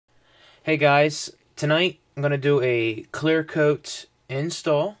Hey guys, tonight I'm going to do a clear coat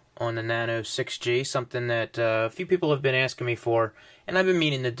install on the Nano 6G, something that a few people have been asking me for, and I've been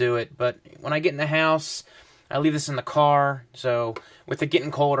meaning to do it, but when I get in the house, I leave this in the car, so with it getting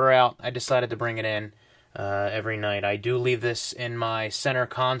colder out, I decided to bring it in every night. I do leave this in my center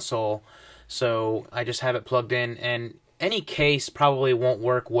console, so I just have it plugged in, and any case probably won't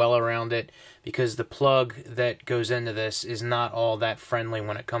work well around it because the plug that goes into this is not all that friendly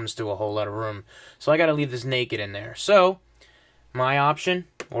when it comes to a whole lot of room. So I got to leave this naked in there. So my option,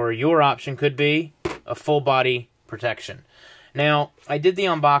 or your option, could be a full body protection. Now, I did the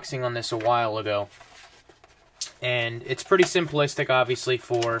unboxing on this a while ago, and it's pretty simplistic, obviously,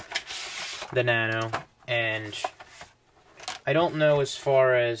 for the Nano, and I don't know as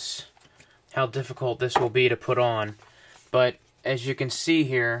far as how difficult this will be to put on. But as you can see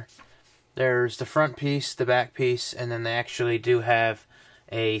here, there's the front piece, the back piece, and then they actually do have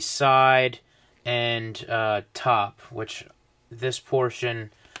a side and top, which this portion,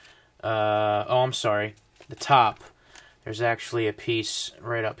 the top, there's actually a piece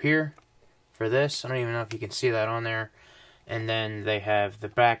right up here for this. I don't even know if you can see that on there. And then they have the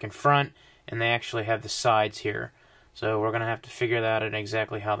back and front, and they actually have the sides here. So we're going to have to figure that out and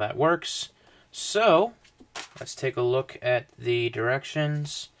exactly how that works. So let's take a look at the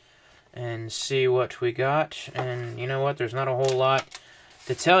directions and see what we got. And you know what? There's not a whole lot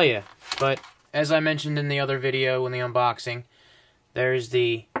to tell you. But as I mentioned in the other video, in the unboxing, there's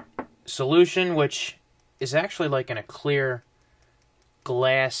the solution, which is actually like in a clear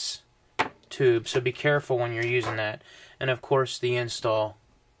glass tube. So be careful when you're using that. And of course, the install,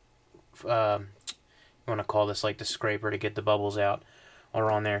 you want to call this like the scraper to get the bubbles out, are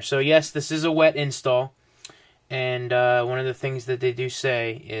on there. So yes, this is a wet install. And one of the things that they do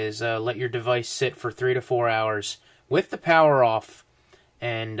say is let your device sit for 3 to 4 hours with the power off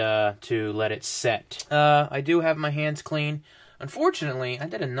and to let it set. I do have my hands clean. Unfortunately, I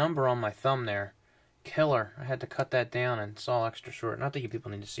did a number on my thumb there. Killer. I had to cut that down and it's all extra short. Not that you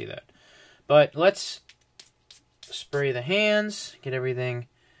people need to see that. But let's spray the hands, get everything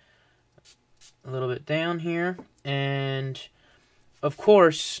a little bit down here. And of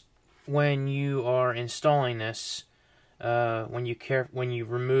course, when you are installing this, when you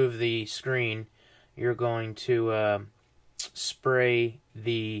remove the screen, you're going to spray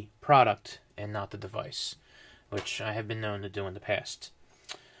the product and not the device, which I have been known to do in the past.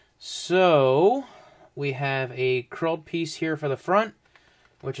 So we have a curled piece here for the front,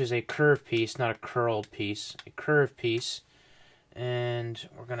 which is a curved piece, not a curled piece, a curved piece. And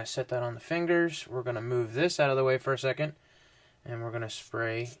we're going to set that on the fingers. We're going to move this out of the way for a second, and we're going to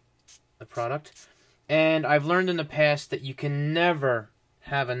spray the product. And I've learned in the past that you can never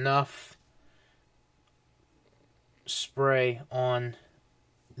have enough spray on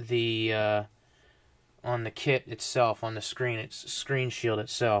the kit itself, on the screen shield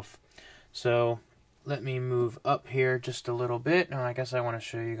itself. So let me move up here just a little bit. And I guess I want to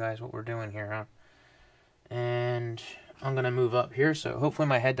show you guys what we're doing here, huh? And I'm going to move up here, so hopefully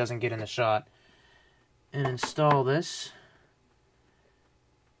my head doesn't get in the shot, and install this.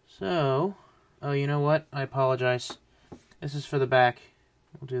 So, oh, you know what? I apologize. This is for the back.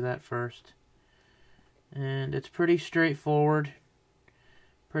 We'll do that first. And it's pretty straightforward,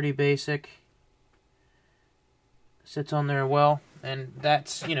 pretty basic. Sits on there well, and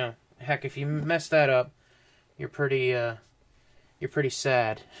that's, you know, heck, if you mess that up, you're pretty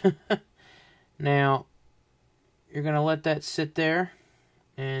sad. Now, you're going to let that sit there,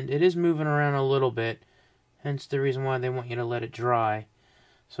 and it is moving around a little bit, hence the reason why they want you to let it dry.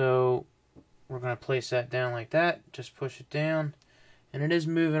 So we're going to place that down like that, just push it down, and it is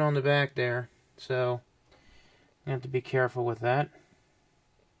moving on the back there, so you have to be careful with that.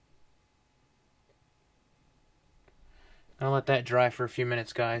 I'll let that dry for a few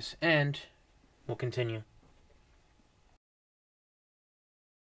minutes, guys, and we'll continue.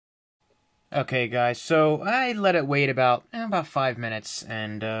 Okay, guys, so I let it wait about 5 minutes,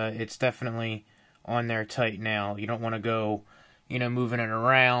 and it's definitely on there tight now. You don't want to go, you know, moving it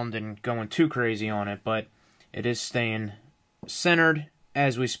around and going too crazy on it, but it is staying centered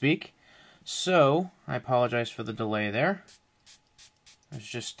as we speak. So, I apologize for the delay there. I was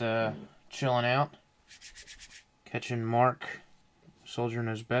just chilling out, catching Mark soldiering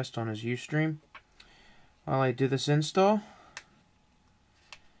his best on his Ustream while I do this install.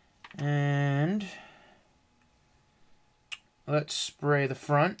 And let's spray the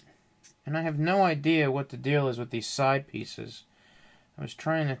front. And I have no idea what the deal is with these side pieces. I was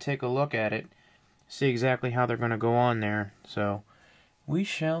trying to take a look at it, see exactly how they're going to go on there. So we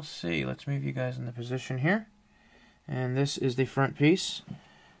shall see. Let's move you guys in the position here. And this is the front piece.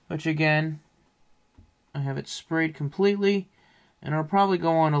 which again, I have it sprayed completely, and it'll probably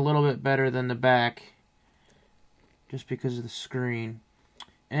go on a little bit better than the back, just because of the screen.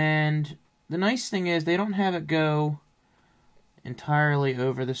 And the nice thing is they don't have it go entirely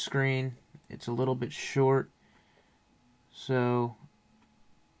over the screen. It's a little bit short, so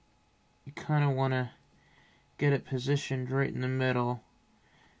you kind of want to get it positioned right in the middle.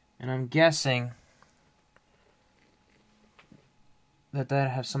 And I'm guessing that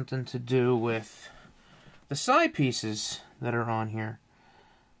has something to do with the side pieces that are on here.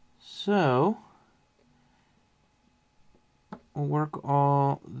 So we'll work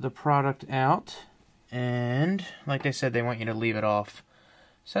all the product out, and like I said, they want you to leave it off.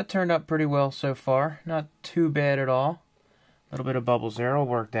 So that turned out pretty well so far, not too bad at all. A little bit of bubbles there, I'll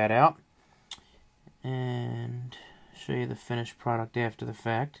work that out and show you the finished product after the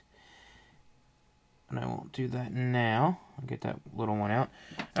fact. And I won't do that now. I'll get that little one out.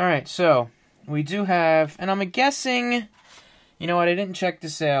 Alright, so we do have, and I'm guessing, you know what, I didn't check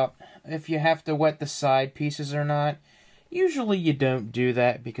this out, if you have to wet the side pieces or not. Usually you don't do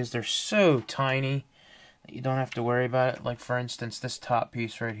that because they're so tiny that you don't have to worry about it. Like for instance, this top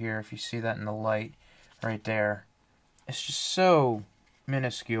piece right here, if you see that in the light right there, it's just so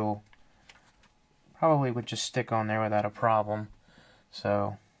minuscule. Probably would just stick on there without a problem.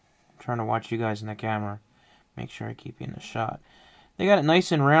 So I'm trying to watch you guys in the camera, make sure I keep you in the shot. They got it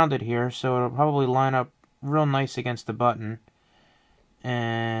nice and rounded here, so it'll probably line up real nice against the button.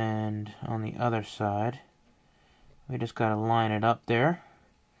 And on the other side, we just got to line it up there.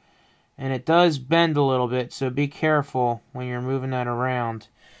 And it does bend a little bit, so be careful when you're moving that around.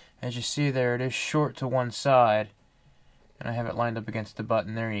 As you see there, it is short to one side. And I have it lined up against the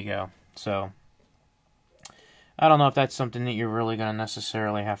button. There you go. So I don't know if that's something that you're really going to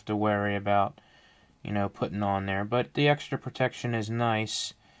necessarily have to worry about, you know, putting on there. But the extra protection is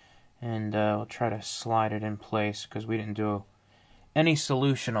nice. And we'll try to slide it in place because we didn't do any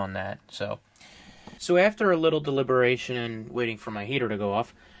solution on that. So after a little deliberation and waiting for my heater to go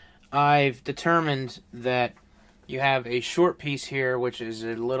off, I've determined that you have a short piece here, which is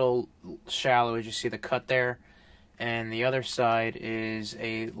a little shallow, as you see the cut there, and the other side is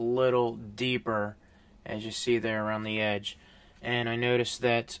a little deeper, as you see there around the edge. And I noticed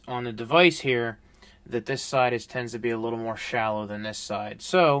that on the device here, that this side tends to be a little more shallow than this side.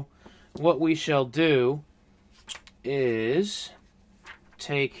 So what we shall do is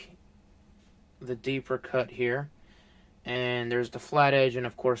take the deeper cut here, and there's the flat edge, and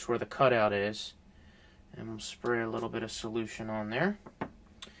of course where the cutout is, and we'll spray a little bit of solution on there.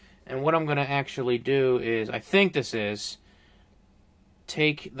 And what I'm going to actually do is, I think this is,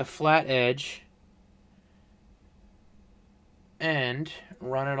 take the flat edge and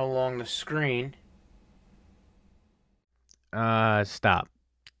run it along the screen. Stop.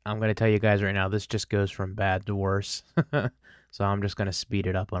 I'm going to tell you guys right now, this just goes from bad to worse. So I'm just going to speed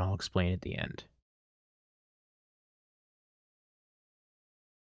it up and I'll explain at the end.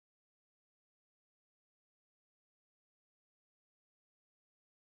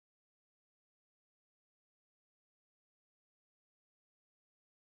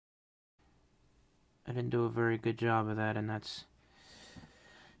 I didn't do a very good job of that, and it's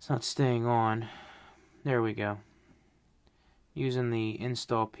not staying on. There we go. Using the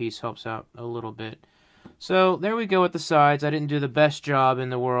install piece helps out a little bit. So there we go with the sides. I didn't do the best job in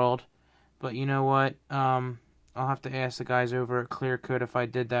the world, but you know what? I'll have to ask the guys over at Clearcoat if I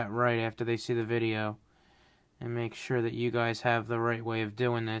did that right after they see the video, and make sure that you guys have the right way of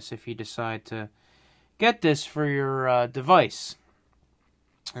doing this if you decide to get this for your device.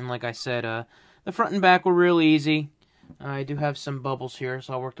 And like I said, the front and back were real easy. I do have some bubbles here,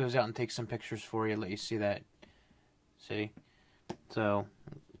 so I'll work those out and take some pictures for you, let you see that. See? So,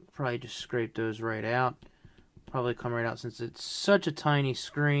 probably just scrape those right out. Probably come right out since it's such a tiny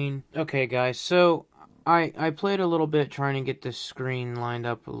screen. Okay, guys, so I played a little bit trying to get this screen lined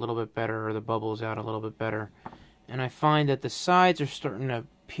up a little bit better, or the bubbles out a little bit better. And I find that the sides are starting to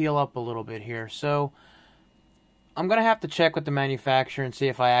peel up a little bit here. So I'm going to have to check with the manufacturer and see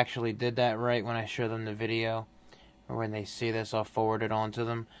if I actually did that right when I show them the video. Or when they see this, I'll forward it on to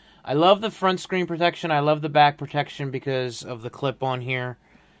them. I love the front screen protection. I love the back protection because of the clip on here.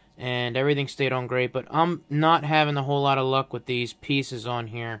 And everything stayed on great. But I'm not having a whole lot of luck with these pieces on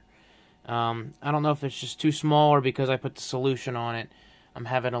here. I don't know if it's just too small or because I put the solution on it. I'm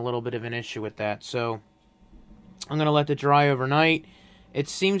having a little bit of an issue with that. So I'm going to let it dry overnight. It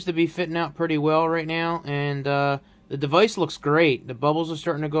seems to be fitting out pretty well right now. And the device looks great. The bubbles are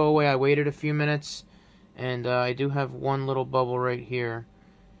starting to go away. I waited a few minutes. And I do have one little bubble right here.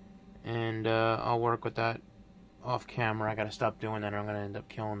 And I'll work with that off camera. I gotta stop doing that or I'm gonna end up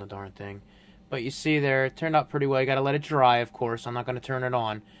killing the darn thing. But you see there, it turned out pretty well. You gotta let it dry, of course. I'm not gonna turn it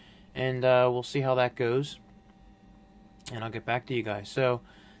on. And we'll see how that goes. And I'll get back to you guys. So,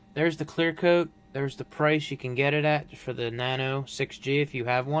 there's the clear coat. There's the price you can get it at for the Nano 6G if you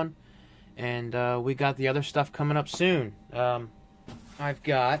have one. And we got the other stuff coming up soon. I've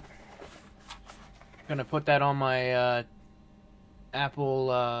got... I'm gonna put that on my Apple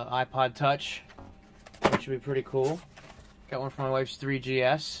iPod Touch, which would be pretty cool. Got one for my wife's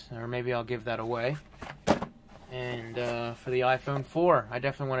 3GS, or maybe I'll give that away. And for the iPhone 4, I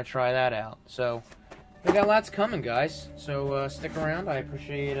definitely want to try that out. So, we got lots coming, guys. So, stick around. I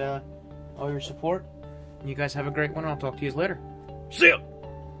appreciate all your support. You guys have a great one. I'll talk to you later. See ya!